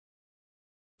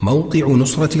موقع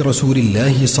نصرة رسول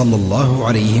الله صلى الله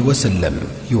عليه وسلم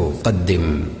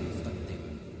يقدم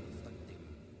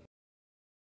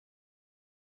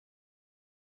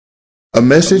A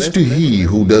message to he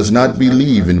who does not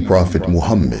believe in Prophet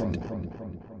Muhammad.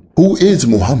 Who is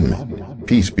Muhammad?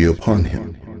 Peace be upon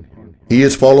him. He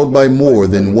is followed by more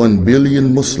than 1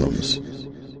 billion Muslims.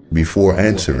 Before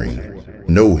answering,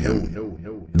 know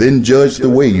him, then judge the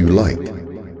way you like.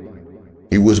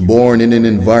 He was born in an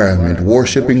environment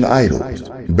worshipping idols,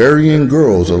 burying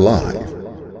girls alive,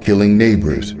 killing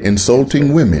neighbors,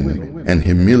 insulting women, and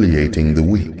humiliating the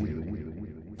weak.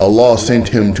 Allah sent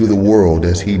him to the world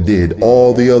as he did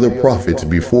all the other prophets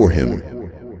before him.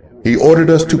 He ordered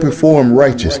us to perform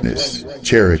righteousness,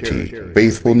 charity,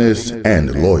 faithfulness,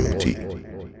 and loyalty.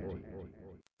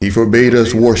 He forbade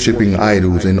us worshipping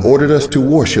idols and ordered us to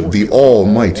worship the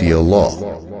Almighty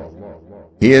Allah.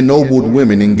 He ennobled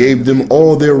women and gave them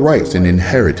all their rights and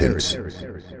inheritance.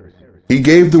 He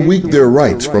gave the weak their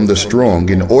rights from the strong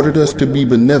and ordered us to be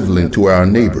benevolent to our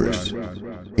neighbors.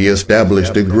 He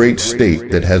established a great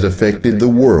state that has affected the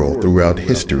world throughout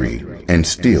history and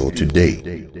still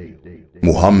today.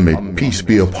 Muhammad, peace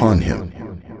be upon him,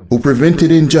 who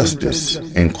prevented injustice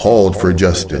and called for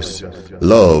justice,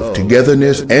 love,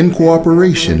 togetherness, and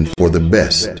cooperation for the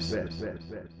best.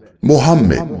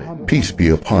 Muhammad, peace be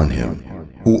upon him,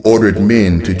 who ordered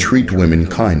men to treat women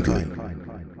kindly.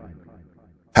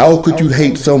 How could you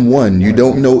hate someone you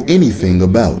don't know anything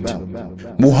about?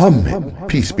 Muhammad,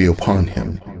 peace be upon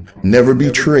him, never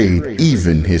betrayed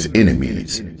even his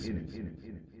enemies.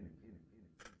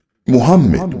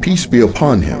 Muhammad, peace be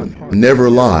upon him, never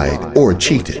lied or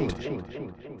cheated.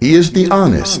 He is the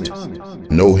honest.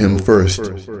 Know him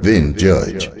first, then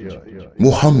judge.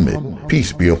 Muhammad,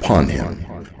 peace be upon him,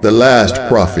 the last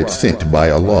prophet sent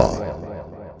by Allah.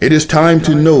 It is time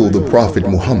to know the Prophet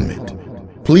Muhammad.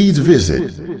 Please visit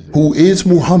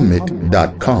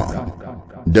whoismuhammad.com,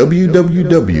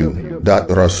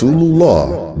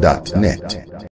 www.rasulullah.net.